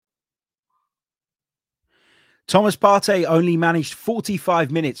Thomas Partey only managed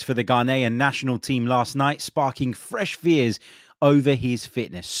 45 minutes for the Ghanaian national team last night, sparking fresh fears over his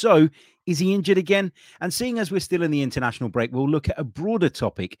fitness. So, is he injured again? And seeing as we're still in the international break, we'll look at a broader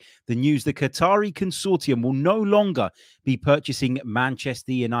topic, the news the Qatari consortium will no longer be purchasing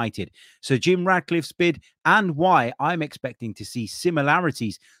Manchester United. So Jim Radcliffe's bid and why I'm expecting to see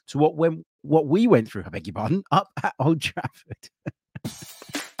similarities to what we went through, I beg your pardon, up at Old Trafford.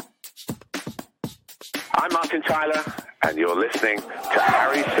 I'm Martin Tyler, and you're listening to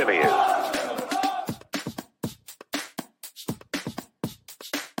Harry Symeou.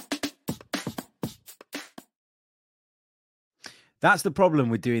 That's the problem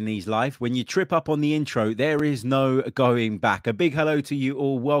with doing these live. When you trip up on the intro, there is no going back. A big hello to you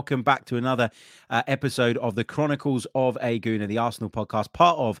all. Welcome back to another episode of the Chronicles of a Gooner, the Arsenal podcast,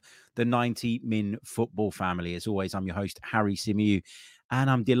 part of the 90 Min football family. As always, I'm your host, Harry Symeou, and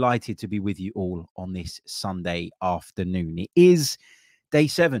I'm delighted to be with you all on this Sunday afternoon. It is day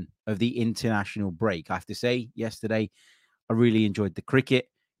 7 of the international break. I have to say, yesterday, I really enjoyed the cricket.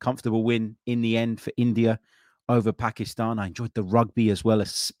 Comfortable win in the end for India over Pakistan. I enjoyed the rugby as well,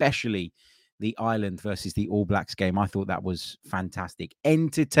 especially the Ireland versus the All Blacks game. I thought that was fantastic.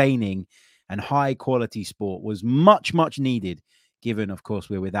 Entertaining and high quality sport was much, much needed, given, of course,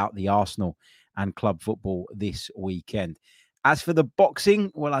 we're without the Arsenal and club football this weekend. As for the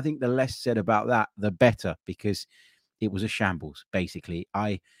boxing, well, I think the less said about that, the better, because it was a shambles, basically.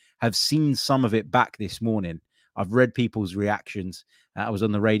 I have seen some of it back this morning. I've read people's reactions. I was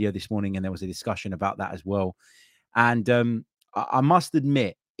on the radio this morning and there was a discussion about that as well. And I must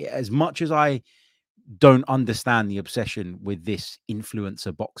admit, as much as I don't understand the obsession with this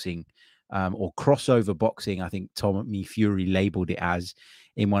influencer boxing or crossover boxing, I think Tommy Fury labeled it as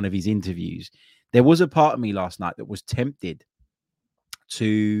in one of his interviews, there was a part of me last night that was tempted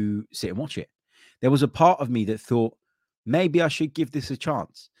to sit and watch it. There was a part of me that thought, maybe I should give this a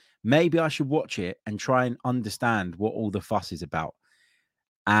chance. Maybe I should watch it and try and understand what all the fuss is about.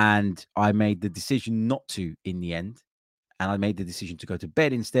 And I made the decision not to in the end. And I made the decision to go to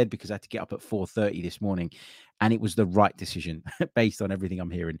bed instead because I had to get up at 4:30 this morning. And it was the right decision based on everything I'm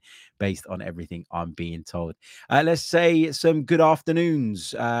hearing, based on everything I'm being told. Let's say some good afternoons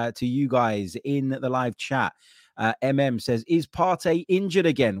to you guys in the live chat. MM says, is Partey injured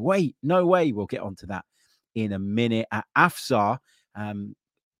again? Wait, no way. We'll get onto that in a minute. Afsar,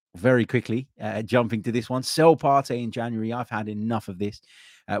 very quickly, jumping to this one. Sell Partey in January. I've had enough of this.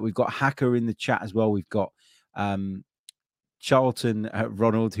 We've got Hacker in the chat as well. We've got Charlton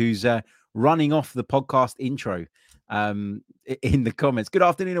Ronald, who's running off the podcast intro in the comments. Good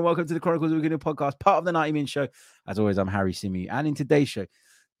afternoon and welcome to the Chronicles of a Gooner podcast, part of the 90 Min show. As always, I'm Harry Symeou. And in today's show,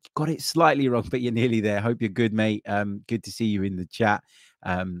 got it slightly wrong, but you're nearly there. Hope you're good, mate. Good to see you in the chat.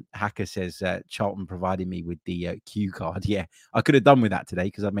 Hacker says Charlton provided me with the cue card. Yeah, I could have done with that today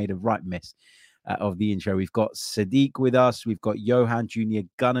because I made a right mess of the intro. We've got Sadiq with us. We've got Johan Junior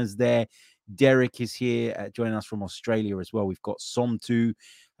Gunners there. Derek is here joining us from Australia as well. We've got Somtu,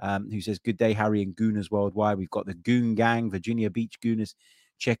 who says, good day, Harry and Gooners worldwide. We've got the Goon Gang, Virginia Beach Gooners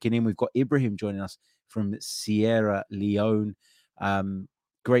checking in. We've got Ibrahim joining us from Sierra Leone.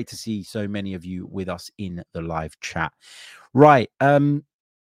 Great to see so many of you with us in the live chat. Right.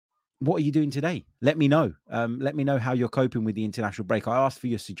 What are you doing today? Let me know. Let me know how you're coping with the international break. I asked for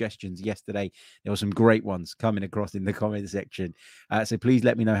your suggestions yesterday. There were some great ones coming across in the comment section. So please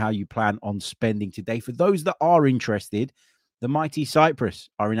let me know how you plan on spending today. For those that are interested, the mighty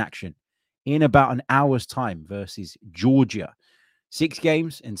Cyprus are in action in about an hour's time versus Georgia. 6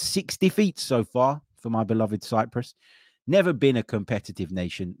 games and 6 defeats so far for my beloved Cyprus. Never been a competitive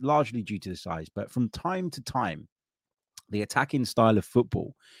nation, largely due to the size. But from time to time, the attacking style of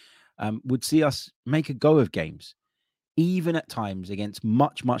football would see us make a go of games, even at times against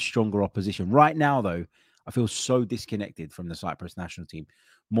much, much stronger opposition. Right now, though, I feel so disconnected from the Cyprus national team,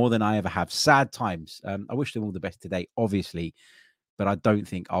 more than I ever have. Sad times. I wish them all the best today, obviously, but I don't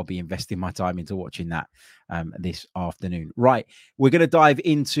think I'll be investing my time into watching that this afternoon. Right, we're going to dive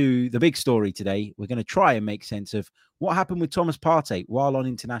into the big story today. We're going to try and make sense of what happened with Thomas Partey while on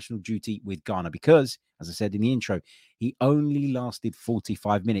international duty with Ghana, because, as I said in the intro, he only lasted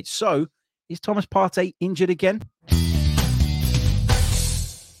 45 minutes. So, is Thomas Partey injured again?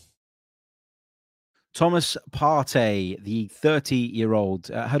 Thomas Partey, the 30-year-old,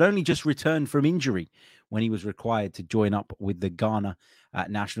 had only just returned from injury when he was required to join up with the Ghana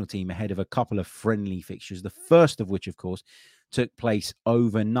national team ahead of a couple of friendly fixtures, the first of which, of course, took place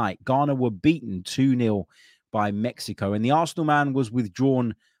overnight. Ghana were beaten 2-0 by Mexico, and the Arsenal man was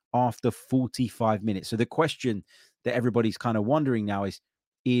withdrawn after 45 minutes. So the question that everybody's kind of wondering now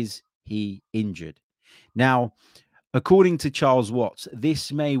is he injured? Now, according to Charles Watts,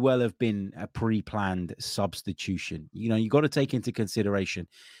 this may well have been a pre-planned substitution. You got to take into consideration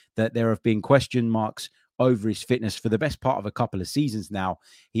that there have been question marks over his fitness for the best part of a couple of seasons now.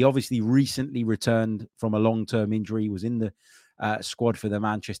 He obviously recently returned from a long-term injury. He was in the squad for the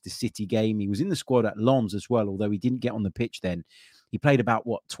Manchester City game. He was in the squad at Lens as well, although he didn't get on the pitch then. He played about,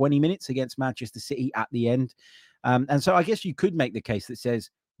 20 minutes against Manchester City at the end. And so I guess you could make the case that says,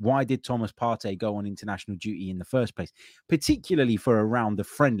 why did Thomas Partey go on international duty in the first place, particularly for a round of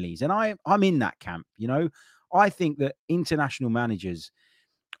friendlies? And I'm in that camp. I think that international managers,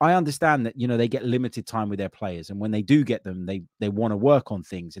 I understand that, they get limited time with their players. And when they do get them, they want to work on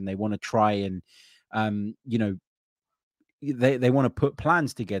things and they want to try and, they want to put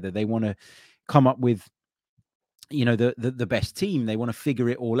plans together. They want to come up with, the best team. They want to figure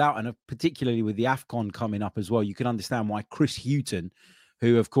it all out. And particularly with the AFCON coming up as well, you can understand why Chris Hughton,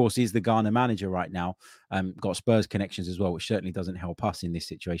 who, of course, is the Ghana manager right now, got Spurs connections as well, which certainly doesn't help us in this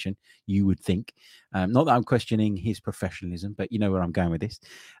situation, you would think. Not that I'm questioning his professionalism, but you know where I'm going with this.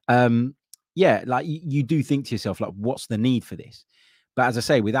 You do think to yourself, like, what's the need for this? But as I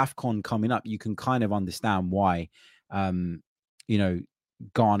say, with AFCON coming up, you can kind of understand why,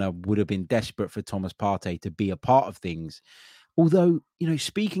 Ghana would have been desperate for Thomas Partey to be a part of things. Although,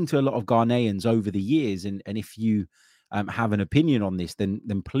 speaking to a lot of Ghanaians over the years, and if you have an opinion on this, then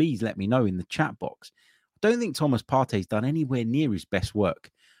please let me know in the chat box. I don't think Thomas Partey's done anywhere near his best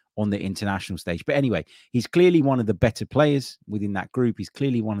work on the international stage. But anyway, he's clearly one of the better players within that group. He's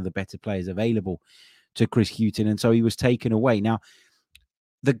clearly one of the better players available to Chris Hughton. And so he was taken away. Now,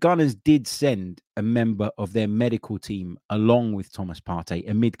 the Gunners did send a member of their medical team along with Thomas Partey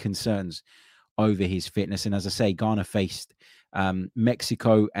amid concerns over his fitness. And as I say, Ghana faced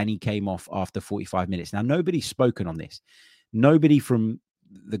Mexico and he came off after 45 minutes. Now, nobody's spoken on this. Nobody from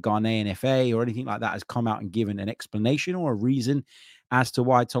the Ghanaian FA or anything like that has come out and given an explanation or a reason as to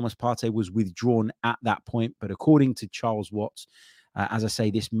why Thomas Partey was withdrawn at that point. But according to Charles Watts, as I say,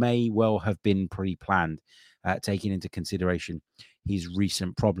 this may well have been pre-planned, taking into consideration his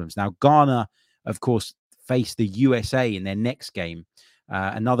recent problems. Now, Ghana, of course, face the USA in their next game,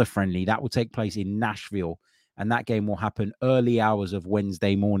 another friendly that will take place in Nashville. And that game will happen early hours of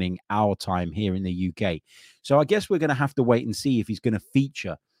Wednesday morning, our time here in the UK. So I guess we're going to have to wait and see if he's going to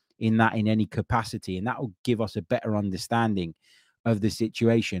feature in that in any capacity. And that will give us a better understanding of the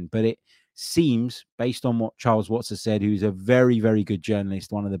situation. But it seems, based on what Charles Watts has said, who's a very, very good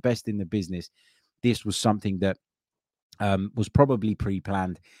journalist, one of the best in the business, this was something that was probably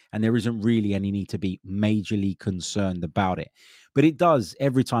pre-planned, and there isn't really any need to be majorly concerned about it. But it does,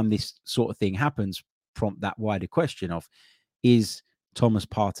 every time this sort of thing happens, prompt that wider question of, is Thomas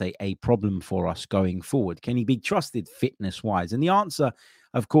Partey a problem for us going forward? Can he be trusted fitness-wise? And the answer,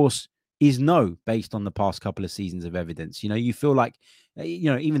 of course, is no, based on the past couple of seasons of evidence. You feel like,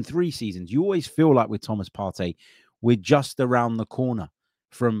 even 3 seasons, you always feel like with Thomas Partey, we're just around the corner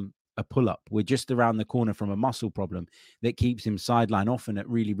from a pull-up. We're just around the corner from a muscle problem that keeps him sidelined often at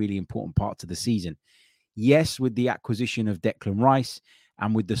really, really important parts of the season. Yes, with the acquisition of Declan Rice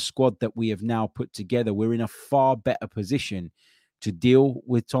and with the squad that we have now put together, we're in a far better position to deal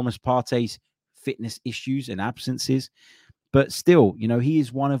with Thomas Partey's fitness issues and absences. But still, he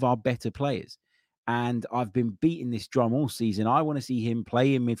is one of our better players. And I've been beating this drum all season. I want to see him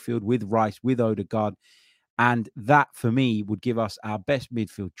play in midfield with Rice, with Odegaard. And that, for me, would give us our best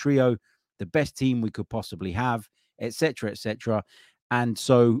midfield trio, the best team we could possibly have, etc., etc. And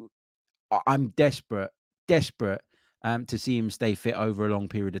so I'm desperate to see him stay fit over a long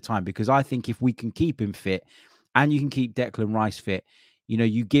period of time, because I think if we can keep him fit and you can keep Declan Rice fit,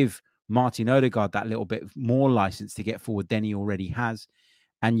 you give Martin Odegaard that little bit more license to get forward than he already has.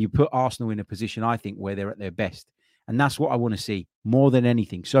 And you put Arsenal in a position, I think, where they're at their best. And that's what I want to see more than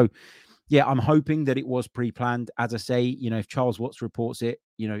anything. So, yeah, I'm hoping that it was pre-planned. As I say, if Charles Watts reports it,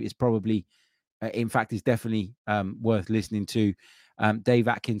 it's probably, in fact, it's definitely worth listening to. Dave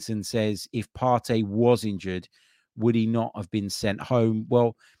Atkinson says, if Partey was injured, would he not have been sent home?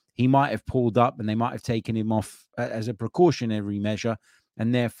 Well, he might have pulled up and they might have taken him off as a precautionary measure.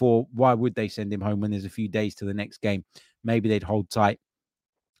 And therefore, why would they send him home when there's a few days to the next game? Maybe they'd hold tight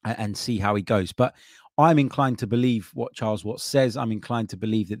and see how he goes. But I'm inclined to believe what Charles Watts says. I'm inclined to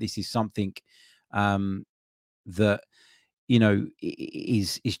believe that this is something that,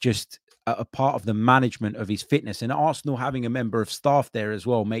 is just a part of the management of his fitness. And Arsenal having a member of staff there as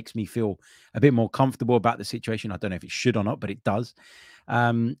well makes me feel a bit more comfortable about the situation. I don't know if it should or not, but it does.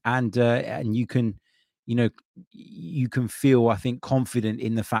 And you can, you can feel, I think, confident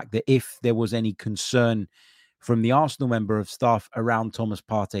in the fact that if there was any concern from the Arsenal member of staff around Thomas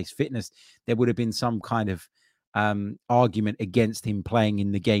Partey's fitness, there would have been some kind of argument against him playing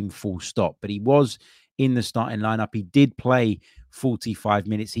in the game full stop. But he was in the starting lineup. He did play 45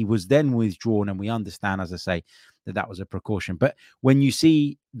 minutes. He was then withdrawn, and we understand, as I say, that was a precaution. But when you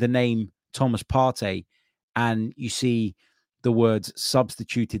see the name Thomas Partey and you see the words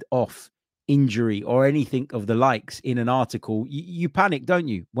substituted off, injury, or anything of the likes in an article, you panic, don't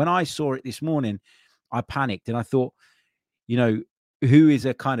you? When I saw it this morning, I panicked and I thought, who is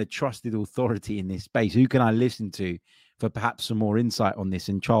a kind of trusted authority in this space? Who can I listen to for perhaps some more insight on this?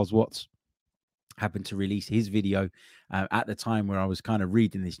 And Charles Watts happened to release his video at the time where I was kind of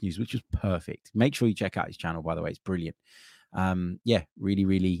reading this news, which was perfect. Make sure you check out his channel, by the way. It's brilliant. Really,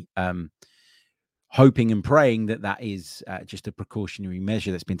 really hoping and praying that is just a precautionary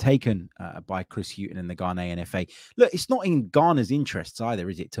measure that's been taken by Chris Hughton and the Ghanaian FA. Look, it's not in Ghana's interests either,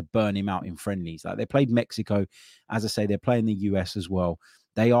 is it, to burn him out in friendlies? Like, they played Mexico. As I say, they're playing the US as well.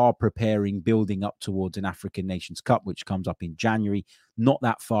 They are preparing, building up towards an African Nations Cup, which comes up in January, not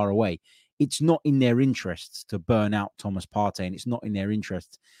that far away. It's not in their interests to burn out Thomas Partey, and it's not in their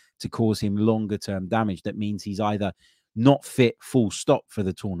interests to cause him longer-term damage. That means he's either not fit, full stop, for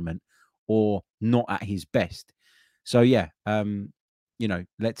the tournament, or not at his best. So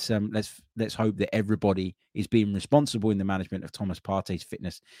let's hope that everybody is being responsible in the management of Thomas Partey's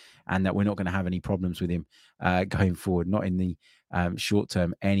fitness, and that we're not going to have any problems with him going forward, not in the short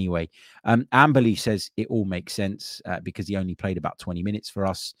term anyway. Amberley says it all makes sense because he only played about 20 minutes for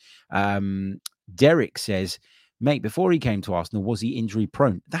us. Derek says, mate, before he came to Arsenal, was he injury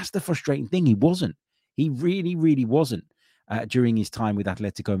prone? That's the frustrating thing. He wasn't. He really, really wasn't. During his time with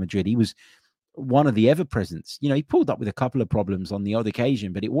Atletico Madrid, he was one of the ever-presents. He pulled up with a couple of problems on the odd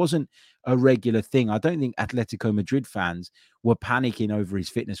occasion, but it wasn't a regular thing. I don't think Atletico Madrid fans were panicking over his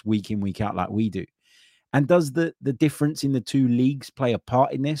fitness week in, week out like we do. And does the difference in the two leagues play a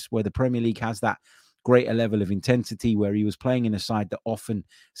part in this, where the Premier League has that greater level of intensity, where he was playing in a side that often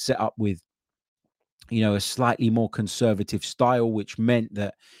set up with a slightly more conservative style, which meant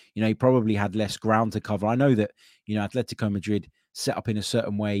that, he probably had less ground to cover. I know that, Atletico Madrid set up in a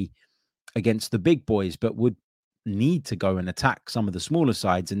certain way against the big boys, but would need to go and attack some of the smaller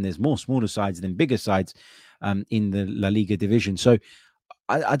sides. And there's more smaller sides than bigger sides in the La Liga division. So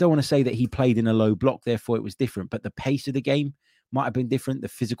I don't want to say that he played in a low block, therefore it was different, but the pace of the game might have been different. The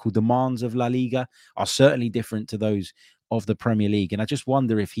physical demands of La Liga are certainly different to those of the Premier League. And I just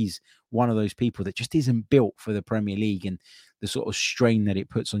wonder if he's one of those people that just isn't built for the Premier League and the sort of strain that it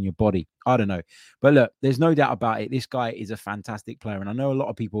puts on your body. I don't know. But look, there's no doubt about it. This guy is a fantastic player. And I know a lot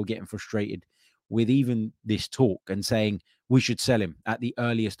of people are getting frustrated with even this talk and saying we should sell him at the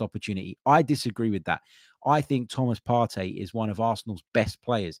earliest opportunity. I disagree with that. I think Thomas Partey is one of Arsenal's best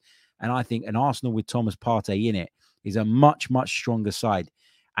players. And I think an Arsenal with Thomas Partey in it is a much, much stronger side.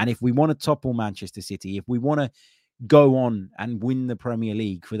 And if we want to topple Manchester City, if we want to go on and win the Premier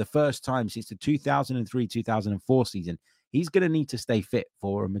League for the first time since the 2003-2004 season, he's going to need to stay fit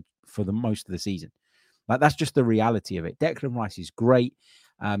for the most of the season. Like, that's just the reality of it. Declan Rice is great.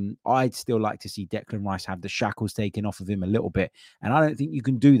 I'd still like to see Declan Rice have the shackles taken off of him a little bit. And I don't think you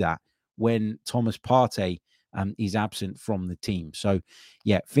can do that when Thomas Partey is absent from the team. So,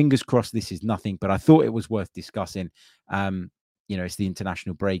 yeah, fingers crossed this is nothing. But I thought it was worth discussing. It's the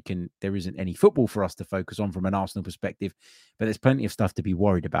international break and there isn't any football for us to focus on from an Arsenal perspective. But there's plenty of stuff to be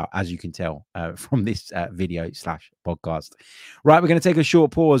worried about, as you can tell from this video/podcast. Right, we're going to take a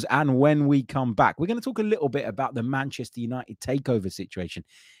short pause. And when we come back, we're going to talk a little bit about the Manchester United takeover situation,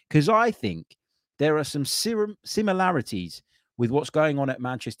 because I think there are some similarities with what's going on at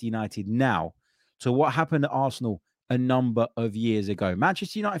Manchester United now to what happened at Arsenal a number of years ago.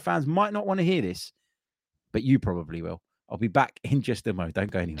 Manchester United fans might not want to hear this, but you probably will. I'll be back in just a moment. Don't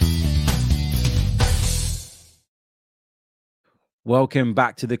go anywhere. Welcome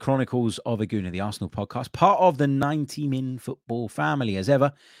back to the Chronicles of a Gooner, the Arsenal podcast, part of the 90-Min Football family. As ever,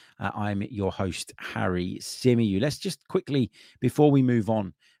 I'm your host, Harry Symeou. Let's just quickly, before we move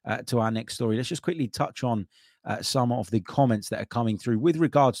on to our next story, let's just quickly touch on some of the comments that are coming through with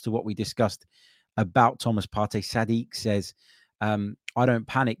regards to what we discussed about Thomas Partey. Sadiq says, I don't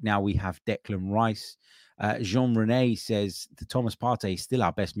panic now we have Declan Rice. Jean-René says, Thomas Partey is still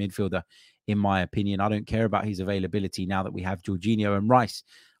our best midfielder, in my opinion. I don't care about his availability now that we have Jorginho and Rice.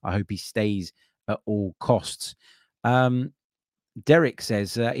 I hope he stays at all costs. Derek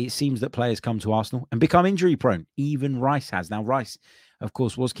says, it seems that players come to Arsenal and become injury prone. Even Rice has. Now, Rice, of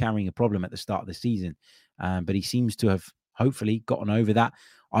course, was carrying a problem at the start of the season, but he seems to have hopefully gotten over that.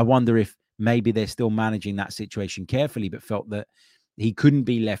 I wonder if maybe they're still managing that situation carefully, but felt that he couldn't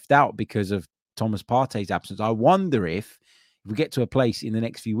be left out because of Thomas Partey's absence. I wonder if we get to a place in the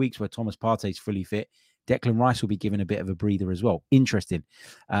next few weeks where Thomas Partey's fully fit, Declan Rice will be given a bit of a breather as well. Interesting.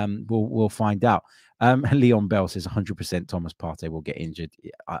 We'll find out. Leon Bell says 100% Thomas Partey will get injured.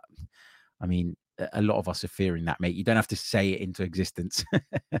 I mean, a lot of us are fearing that, mate. You don't have to say it into existence.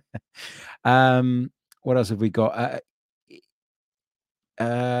 What else have we got?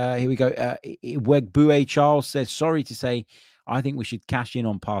 Here we go. Wegbue Charles says, sorry to say, I think we should cash in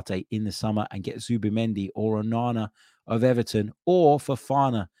on Partey in the summer and get Zubimendi or Onana of Everton or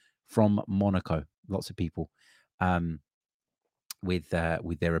Fofana from Monaco. Lots of people with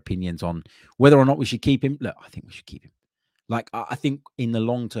their opinions on whether or not we should keep him. Look, I think we should keep him. Like, I think in the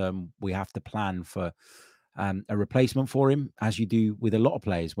long term, we have to plan for a replacement for him, as you do with a lot of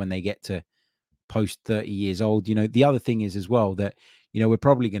players when they get to post 30 years old. You know, the other thing is as well that, you know, we're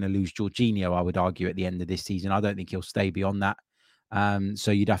probably going to lose Jorginho, I would argue, at the end of this season. I don't think he'll stay beyond that.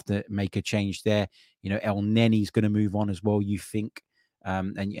 So you'd have to make a change there. You know, El Neni's going to move on as well, you think,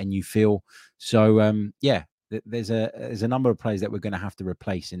 and you feel. So, yeah, there's a number of players that we're going to have to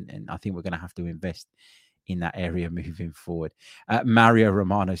replace, and I think we're going to have to invest in that area moving forward. Mario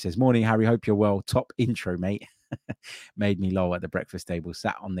Romano says, morning, Harry. Hope you're well. Top intro, mate. Made me low at the breakfast table,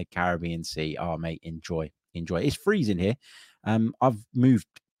 sat on the Caribbean Sea. Oh, mate, enjoy. It's freezing here. I've moved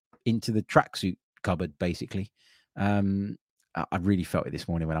into the tracksuit cupboard, basically. I really felt it this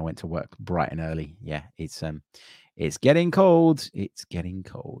morning when I went to work bright and early. Yeah, it's getting cold. It's getting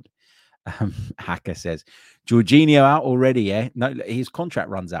cold. Hacker says, Jorginho out already, eh? No, his contract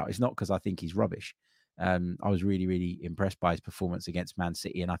runs out. It's not because I think he's rubbish. I was really, really impressed by his performance against Man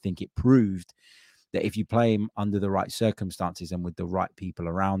City, and I think it proved that if you play him under the right circumstances and with the right people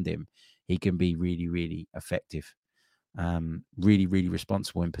around him, he can be really, really effective. Really, really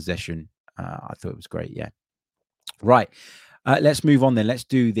responsible in possession. I thought it was great. Yeah. Right. Let's move on then. Let's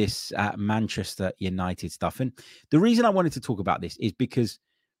do this Manchester United stuff. And the reason I wanted to talk about this is because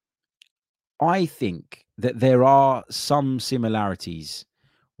I think that there are some similarities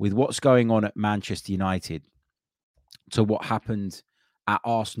with what's going on at Manchester United to what happened at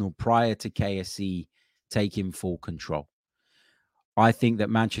Arsenal prior to KSE taking full control. I think that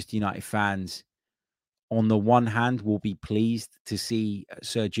Manchester United fans, on the one hand, will be pleased to see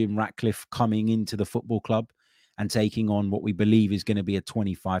Sir Jim Ratcliffe coming into the football club and taking on what we believe is going to be a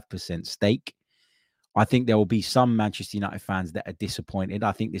 25% stake. I think there will be some Manchester United fans that are disappointed.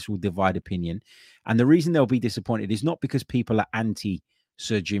 I think this will divide opinion. And the reason they'll be disappointed is not because people are anti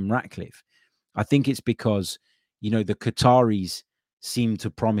Sir Jim Ratcliffe. I think it's because, you know, the Qataris seem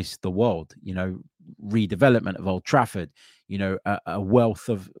to promise the world, you know, redevelopment of Old Trafford, you know, a wealth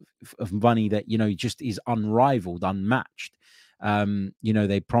of money that, you know, just is unrivaled, unmatched. You know,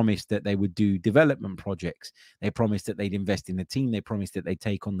 they promised that they would do development projects. They promised that they'd invest in the team. They promised that they'd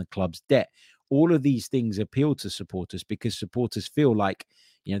take on the club's debt. All of these things appeal to supporters because supporters feel like,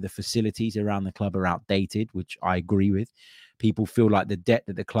 you know, the facilities around the club are outdated, which I agree with. People feel like the debt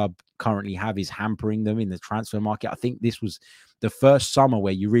that the club currently have is hampering them in the transfer market. I think this was the first summer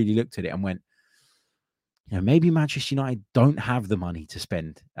where you really looked at it and went, you know, maybe Manchester United don't have the money to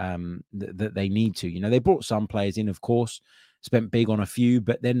spend that they need to. You know, they brought some players in, of course, spent big on a few,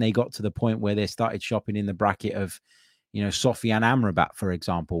 but then they got to the point where they started shopping in the bracket of, you know, Sofiane Amrabat, for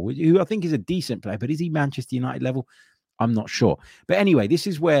example, who I think is a decent player, but is he Manchester United level? I'm not sure. But anyway, this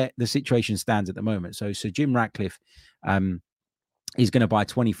is where the situation stands at the moment. So Jim Ratcliffe is going to buy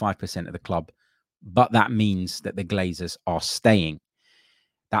 25% of the club, but that means that the Glazers are staying.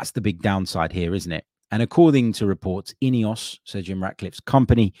 That's the big downside here, isn't it? And according to reports, Ineos, Sir Jim Ratcliffe's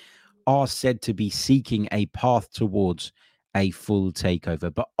company, are said to be seeking a path towards a full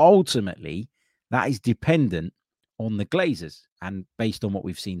takeover. But ultimately, that is dependent on the Glazers. And based on what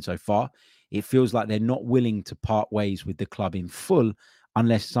we've seen so far, it feels like they're not willing to part ways with the club in full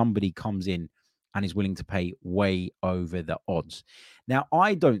unless somebody comes in and is willing to pay way over the odds. Now,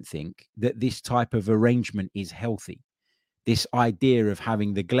 I don't think that this type of arrangement is healthy. This idea of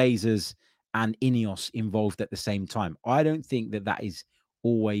having the Glazers and Ineos involved at the same time, I don't think that that is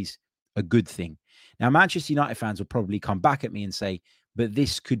always a good thing. Now, Manchester United fans will probably come back at me and say, but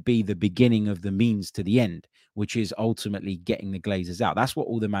this could be the beginning of the means to the end, which is ultimately getting the Glazers out. That's what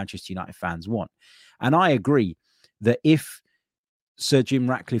all the Manchester United fans want. And I agree that if Sir Jim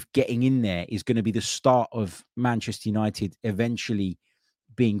Ratcliffe getting in there is going to be the start of Manchester United eventually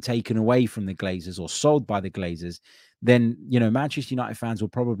being taken away from the Glazers or sold by the Glazers, then, you know, Manchester United fans will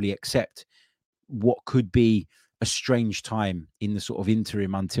probably accept what could be a strange time in the sort of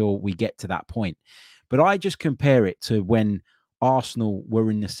interim until we get to that point. But I just compare it to when Arsenal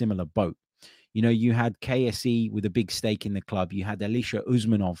were in a similar boat. You know, you had KSE with a big stake in the club. You had Alisher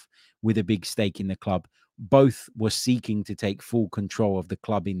Usmanov with a big stake in the club. Both were seeking to take full control of the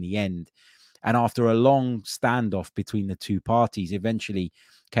club in the end. And after a long standoff between the two parties, eventually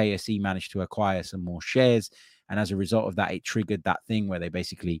KSE managed to acquire some more shares. And as a result of that, it triggered that thing where they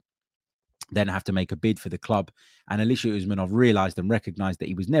basically then have to make a bid for the club. And Alisher Usmanov realized and recognized that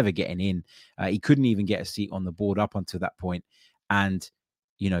he was never getting in. He couldn't even get a seat on the board up until that point. And,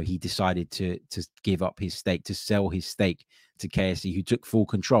 you know, he decided to give up his stake, to sell his stake to KSE, who took full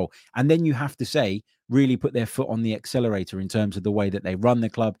control. And then you have to say, really put their foot on the accelerator in terms of the way that they run the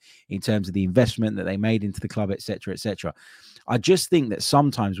club, in terms of the investment that they made into the club, etc., etc. I just think that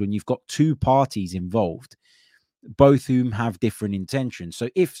sometimes when you've got two parties involved, both whom have different intentions. So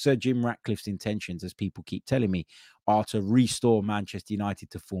if Sir Jim Ratcliffe's intentions, as people keep telling me, are to restore Manchester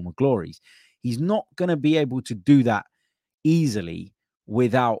United to former glories, he's not going to be able to do that easily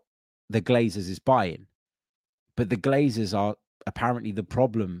without the Glazers' buy-in. But the Glazers are apparently the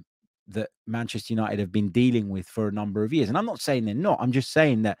problem that Manchester United have been dealing with for a number of years. And I'm not saying they're not. I'm just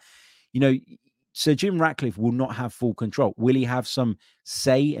saying that, you know, Sir Jim Ratcliffe will not have full control. Will he have some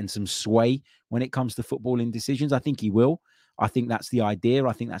say and some sway when it comes to footballing decisions? I think he will. I think that's the idea.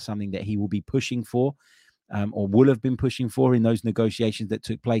 I think that's something that he will be pushing for, or will have been pushing for in those negotiations that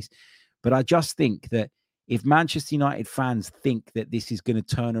took place. But I just think that if Manchester United fans think that this is going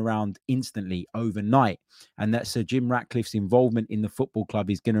to turn around instantly overnight, and that Sir Jim Ratcliffe's involvement in the football club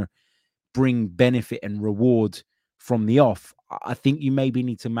is going to bring benefit and reward from the off, I think you maybe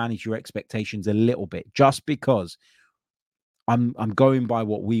need to manage your expectations a little bit, just because I'm going by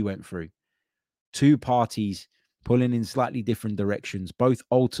what we went through. Two parties pulling in slightly different directions, both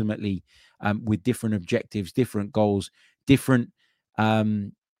ultimately with different objectives, different goals, different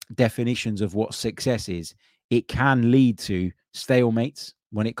definitions of what success is. It can lead to stalemates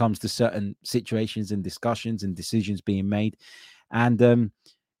when it comes to certain situations and discussions and decisions being made. And,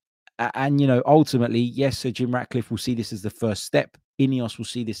 you know, ultimately, yes, Sir Jim Ratcliffe will see this as the first step. Ineos will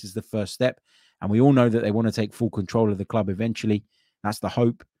see this as the first step. And we all know that they want to take full control of the club eventually. That's the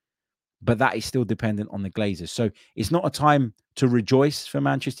hope. But that is still dependent on the Glazers. So it's not a time to rejoice for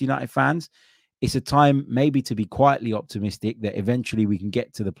Manchester United fans. It's a time maybe to be quietly optimistic that eventually we can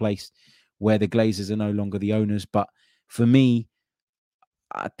get to the place where the Glazers are no longer the owners. But for me,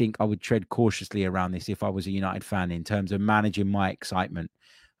 I think I would tread cautiously around this if I was a United fan in terms of managing my excitement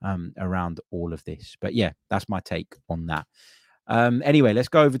around all of this. But yeah, that's my take on that. Anyway, let's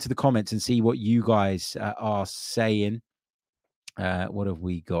go over to the comments and see what you guys are saying. What have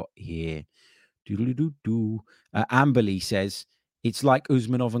we got here? Amberly says, it's like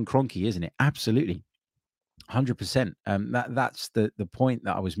Usmanov and Kroenke, isn't it? Absolutely. 100%. That's the point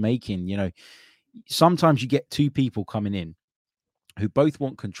that I was making. You know, sometimes you get two people coming in who both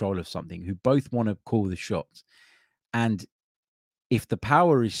want control of something, who both want to call the shots. And if the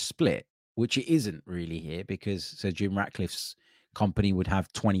power is split, which it isn't really here, because Sir Jim Ratcliffe's company would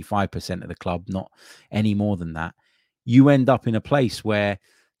have 25% of the club, not any more than that, you end up in a place where,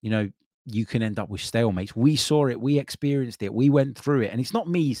 you know, you can end up with stalemates. We saw it. We experienced it. We went through it. And it's not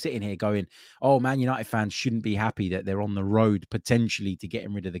me sitting here going, oh, Man United fans shouldn't be happy that they're on the road potentially to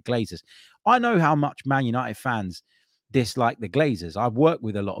getting rid of the Glazers. I know how much Man United fans dislike the Glazers. I've worked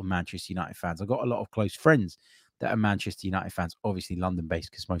with a lot of Manchester United fans. I've got a lot of close friends that are Manchester United fans, obviously London-based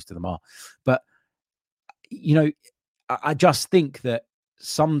because most of them are. But, you know, I just think that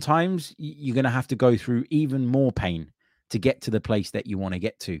sometimes you're going to have to go through even more pain to get to the place that you want to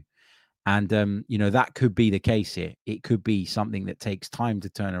get to. And, you know, that could be the case here. It could be something that takes time to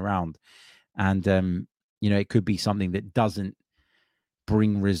turn around. And, you know, it could be something that doesn't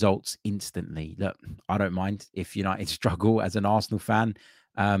bring results instantly. Look, I don't mind if United struggle as an Arsenal fan.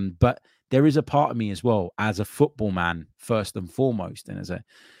 But there is a part of me as well, as a football man, first and foremost, and as a,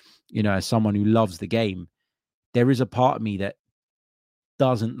 you know, as someone who loves the game, there is a part of me that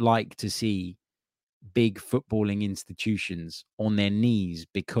doesn't like to see big footballing institutions on their knees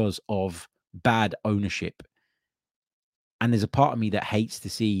because of bad ownership. And there's a part of me that hates to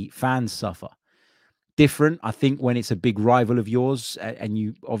see fans suffer. Different, I think, when it's a big rival of yours and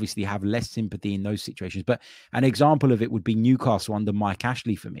you obviously have less sympathy in those situations. But an example of it would be Newcastle under Mike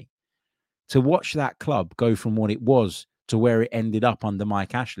Ashley for me. To watch that club go from what it was to where it ended up under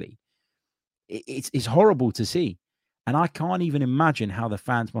Mike Ashley, it's horrible to see. And I can't even imagine how the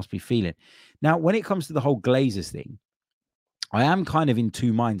fans must be feeling. Now, when it comes to the whole Glazers thing, I am kind of in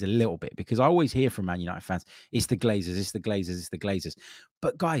two minds a little bit, because I always hear from Man United fans, it's the Glazers, it's the Glazers, it's the Glazers.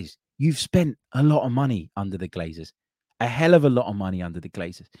 But guys, you've spent a lot of money under the Glazers, a hell of a lot of money under the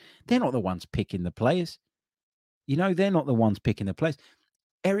Glazers. They're not the ones picking the players. You know, they're not the ones picking the players.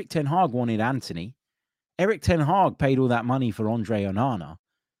 Eric Ten Hag wanted Anthony. Eric Ten Hag paid all that money for Andre Onana.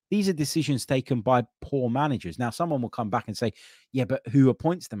 These are decisions taken by poor managers. Now, someone will come back and say, yeah, but who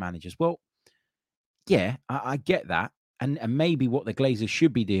appoints the managers? Well, yeah, I get that. And maybe what the Glazers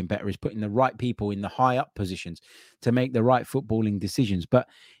should be doing better is putting the right people in the high up positions to make the right footballing decisions. But,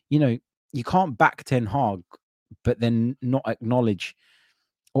 you can't back Ten Hag, but then not acknowledge,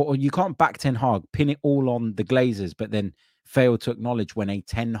 or you can't back Ten Hag, pin it all on the Glazers, but then fail to acknowledge when a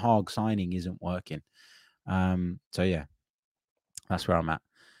Ten Hag signing isn't working. So yeah, that's where I'm at.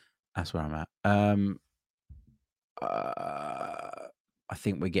 I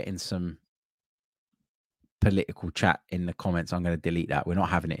think we're getting some political chat in the comments. I'm going to delete that. We're not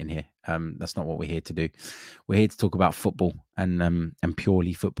having it in here. That's not what we're here to do. We're here to talk about football and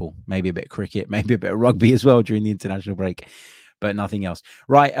purely football. Maybe a bit of cricket, maybe a bit of rugby as well during the international break, but nothing else.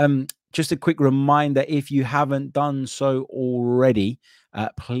 Right. Just a quick reminder, if you haven't done so already,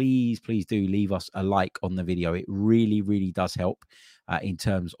 please do leave us a like on the video. It really, really does help in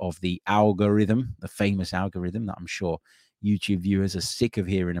terms of the algorithm, the famous algorithm that I'm sure YouTube viewers are sick of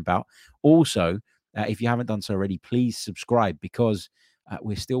hearing about. Also, if you haven't done so already, please subscribe, because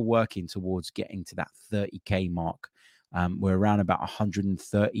we're still working towards getting to that 30K mark. We're around about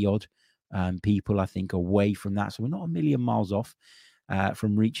 130 odd people, I think, away from that. So we're not a million miles off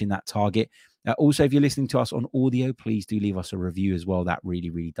from reaching that target. Also, if you're listening to us on audio, please do leave us a review as well. That really,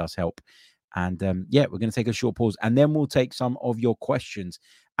 really does help. And yeah, we're going to take a short pause, and then we'll take some of your questions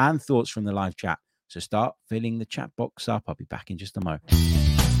and thoughts from the live chat. So start filling the chat box up. I'll be back in just a moment.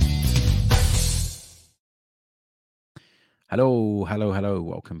 Hello.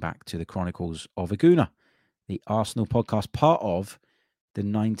 Welcome back to the Chronicles of a Gooner, the Arsenal podcast, part of the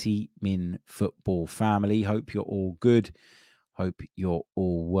 90 Min Football family. Hope you're all good. Hope you're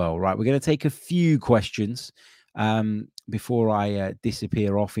all well. Right, we're going to take a few questions before I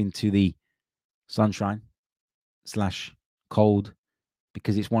disappear off into the sunshine / cold,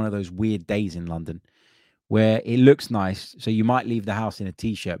 because it's one of those weird days in London where it looks nice. So you might leave the house in a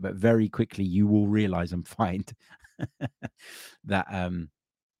t-shirt, but very quickly you will realize and find that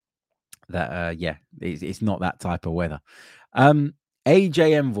yeah, it's not that type of weather.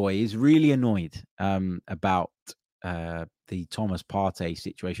 AJ Envoy is really annoyed about the Thomas Partey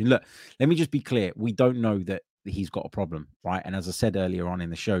situation. Look, let me just be clear. We don't know that he's got a problem, right? And as I said earlier on in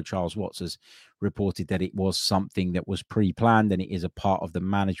the show, Charles Watts has reported that it was something that was pre-planned, and it is a part of the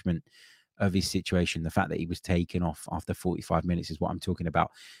management of his situation. The fact that he was taken off after 45 minutes is what I'm talking about.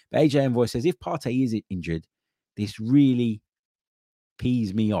 But AJ Envoy says, if Partey is injured, this really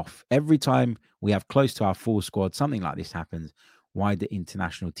pees me off. Every time we have close to our full squad, something like this happens. Why do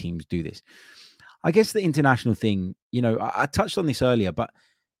international teams do this? I guess the international thing, I touched on this earlier, but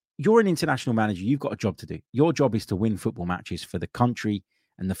you're an international manager. You've got a job to do. Your job is to win football matches for the country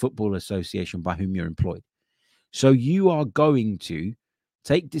and the football association by whom you're employed. So you are going to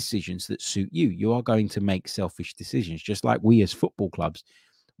take decisions that suit you. You are going to make selfish decisions, just like we as football clubs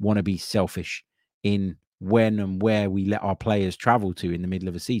want to be selfish in when and where we let our players travel to in the middle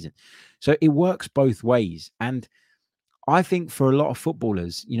of a season. So it works both ways. And I think for a lot of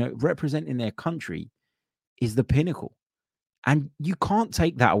footballers, representing their country is the pinnacle. And you can't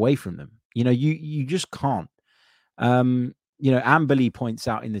take that away from them. You just can't. Amberley points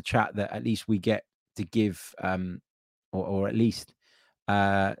out in the chat that at least we get to give, or at least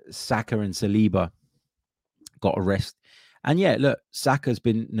Saka and Saliba got a rest. And yeah, look, Saka's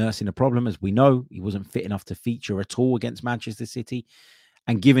been nursing a problem, as we know. He wasn't fit enough to feature at all against Manchester City.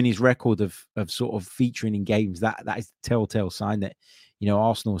 And given his record of sort of featuring in games, that is a telltale sign that,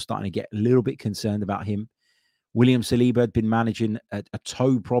 Arsenal is starting to get a little bit concerned about him. William Saliba had been managing a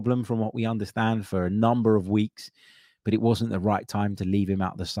toe problem, from what we understand, for a number of weeks, but it wasn't the right time to leave him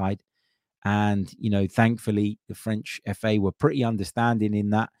out of the side. And, thankfully, the French FA were pretty understanding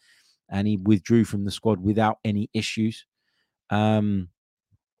in that, and he withdrew from the squad without any issues. And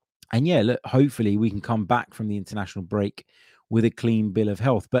yeah, look, hopefully we can come back from the international break with a clean bill of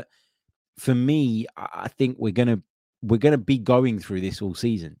health. But for me, I think we're going to be going through this all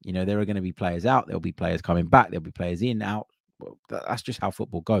season. There are going to be players out. There'll be players coming back. There'll be players in, out. Well, that's just how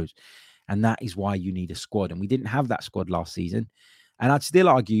football goes. And that is why you need a squad. And we didn't have that squad last season. And I'd still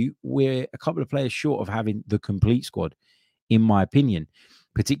argue we're a couple of players short of having the complete squad, in my opinion,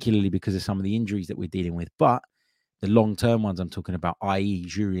 particularly because of some of the injuries that we're dealing with. But the long-term ones I'm talking about, i.e.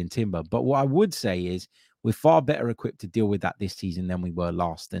 Jury and Timber. But what I would say is we're far better equipped to deal with that this season than we were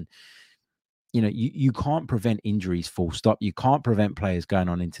last. And you can't prevent injuries, full stop. You can't prevent players going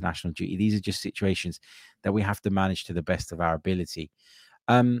on international duty. These are just situations that we have to manage to the best of our ability.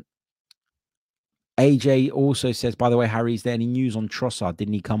 AJ AJ also says, by the way, Harry, is there any news on Trossard?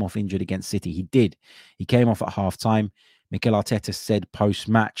 Didn't he come off injured against City? He did. He came off at half-time. Mikel Arteta said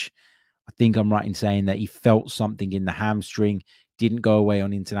post-match, I think I'm right in saying that he felt something in the hamstring, didn't go away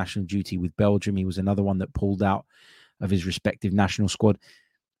on international duty with Belgium. He was another one that pulled out of his respective national squad.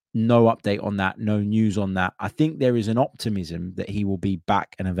 No update on that, no news on that. I think there is an optimism that he will be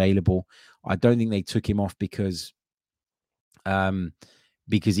back and available. I don't think they took him off because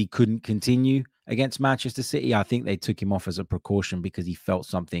he couldn't continue against Manchester City. I think they took him off as a precaution because he felt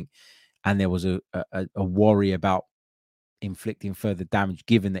something, and there was a worry about inflicting further damage,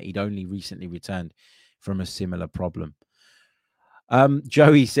 given that he'd only recently returned from a similar problem.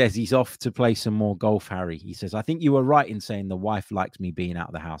 Joey says he's off to play some more golf, Harry. He says, I think you were right in saying the wife likes me being out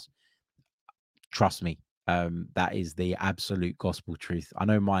of the house. Trust me, that is the absolute gospel truth. I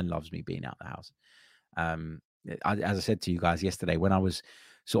know mine loves me being out of the house. As I said to you guys yesterday, when I was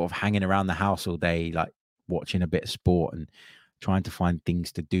sort of hanging around the house all day, like watching a bit of sport and trying to find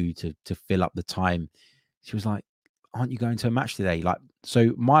things to do to fill up the time, she was like, aren't you going to a match today? Like,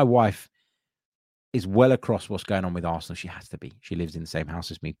 so my wife is well across what's going on with Arsenal. She has to be. She lives in the same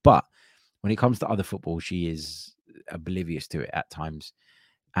house as me. But when it comes to other football, she is oblivious to it at times.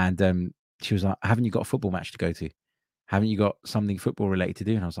 And she was like, haven't you got a football match to go to? Haven't you got something football related to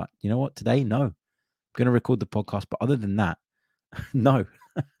do? And I was like, you know what? Today, no. I'm going to record the podcast. But other than that, no.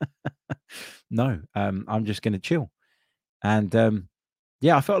 No. I'm just going to chill. And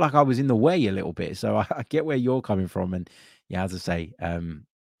yeah, I felt like I was in the way a little bit. So I get where you're coming from. And yeah, as I say,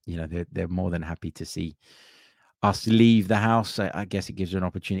 you know, they're more than happy to see us leave the house. I guess it gives her an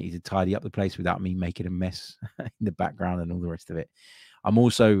opportunity to tidy up the place without me making a mess in the background and all the rest of it. I'm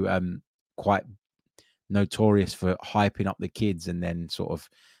also quite notorious for hyping up the kids and then sort of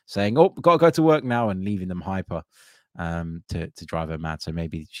saying, oh, got to go to work now, and leaving them hyper to drive her mad. So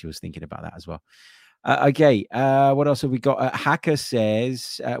maybe she was thinking about that as well. Okay, what else have we got? Hacker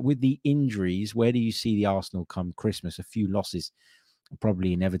says, with the injuries, where do you see the Arsenal come Christmas? A few losses,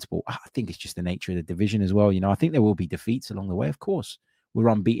 probably inevitable. I think it's just the nature of the division as well. You know, I think there will be defeats along the way. Of course, we're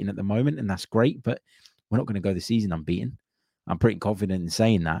unbeaten at the moment, and that's great, but we're not going to go the season unbeaten. I'm pretty confident in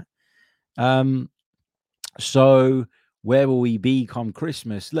saying that. So where will we be come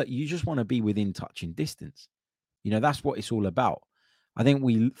Christmas? Look, you just want to be within touching distance. You know, that's what it's all about. I think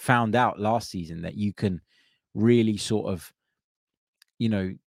we found out last season that you can really sort of, you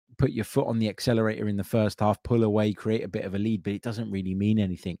know, put your foot on the accelerator in the first half, pull away, create a bit of a lead, but it doesn't really mean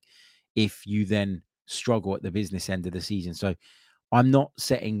anything if you then struggle at the business end of the season. So I'm not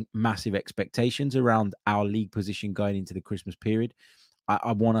setting massive expectations around our league position going into the Christmas period.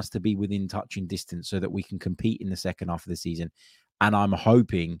 I want us to be within touching distance so that we can compete in the second half of the season. And I'm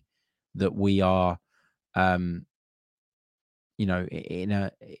hoping that we are, you know,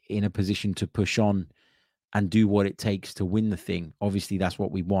 in a position to push on and do what it takes to win the thing. Obviously, that's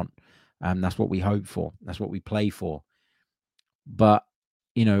what we want. That's what we hope for. That's what we play for. But,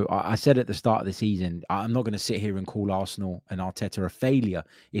 you know, I said at the start of the season, I'm not going to sit here and call Arsenal and Arteta a failure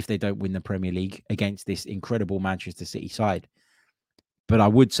if they don't win the Premier League against this incredible Manchester City side. But I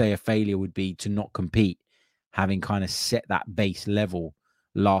would say a failure would be to not compete, having kind of set that base level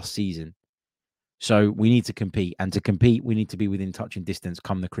last season. So we need to compete. And to compete, we need to be within touching distance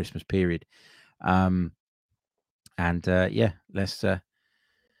come the Christmas period. Yeah, let's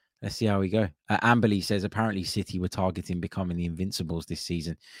see how we go. Amberley says apparently City were targeting becoming the Invincibles this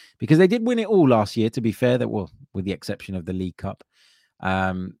season because they did win it all last year, to be fair, that well, with the exception of the League Cup.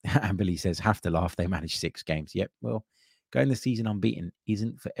 Amberley says, have to laugh, they managed 6 games. Yep, well, going the season unbeaten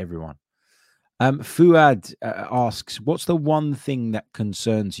isn't for everyone. Fuad asks, what's the one thing that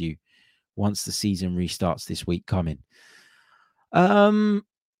concerns you once the season restarts this week coming? I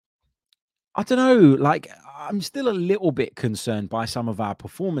don't know. Like, I'm still a little bit concerned by some of our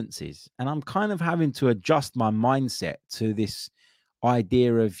performances, and I'm kind of having to adjust my mindset to this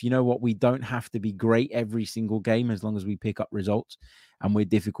idea of, you know what, we don't have to be great every single game as long as we pick up results, and we're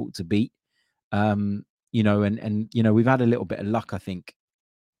difficult to beat. You know, and you know, we've had a little bit of luck, I think,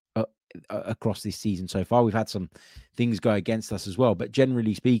 across this season so far. We've had some things go against us as well, but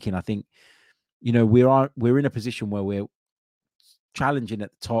generally speaking, I think, you know, we're in a position where we're challenging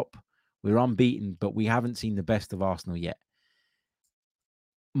at the top. We're unbeaten, but we haven't seen the best of Arsenal yet.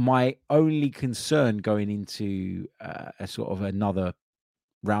 My only concern going into a sort of another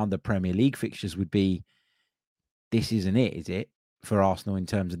round of Premier League fixtures would be, this isn't it, is it, for Arsenal in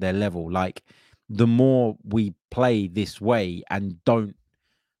terms of their level? Like, the more we play this way and don't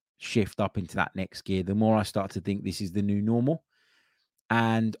shift up into that next gear, the more I start to think this is the new normal.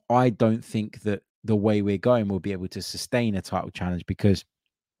 And I don't think that the way we're going will be able to sustain a title challenge, because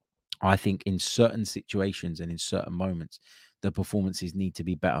I think in certain situations and in certain moments, the performances need to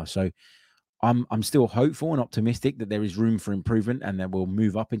be better. So I'm still hopeful and optimistic that there is room for improvement and that we'll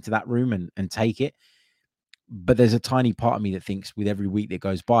move up into that room and take it. But there's a tiny part of me that thinks with every week that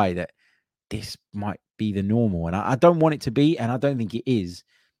goes by that this might be the normal. And I don't want it to be, and I don't think it is.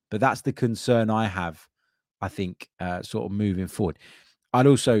 But that's the concern I have, I think, sort of moving forward. I'd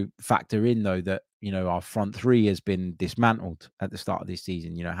also factor in, though, that, our front three has been dismantled at the start of this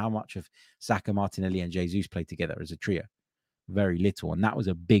season. How much of Saka, Martinelli and Jesus played together as a trio? Very little. And that was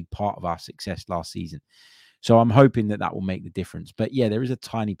a big part of our success last season. So I'm hoping that will make the difference. But yeah, there is a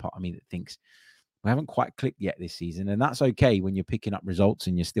tiny part of me that thinks we haven't quite clicked yet this season. And that's okay when you're picking up results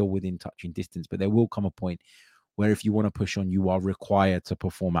and you're still within touching distance. But there will come a point where if you want to push on, you are required to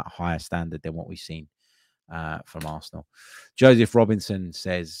perform at a higher standard than what we've seen from Arsenal. Joseph Robinson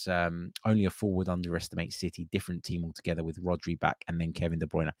says, only a fool would underestimate City. Different team altogether with Rodri back and then Kevin De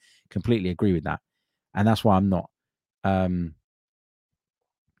Bruyne. Completely agree with that. And that's why I'm not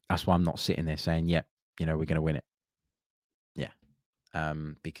sitting there saying, we're going to win it. Yeah.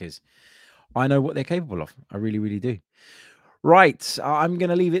 Because I know what they're capable of. I really, really do. Right. I'm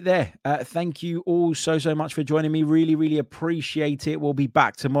going to leave it there. Thank you all so much for joining me. Really, really appreciate it. We'll be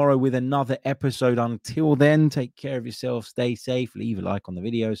back tomorrow with another episode. Until then, take care of yourself. Stay safe. Leave a like on the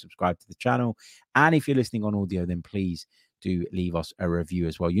video. Subscribe to the channel. And if you're listening on audio, then please do leave us a review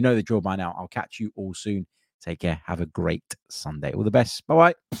as well. You know the drill by now. I'll catch you all soon. Take care. Have a great Sunday. All the best.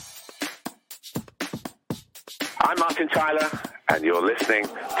 Bye-bye. I'm Martin Tyler, and you're listening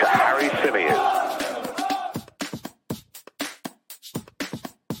to Harry Symeou.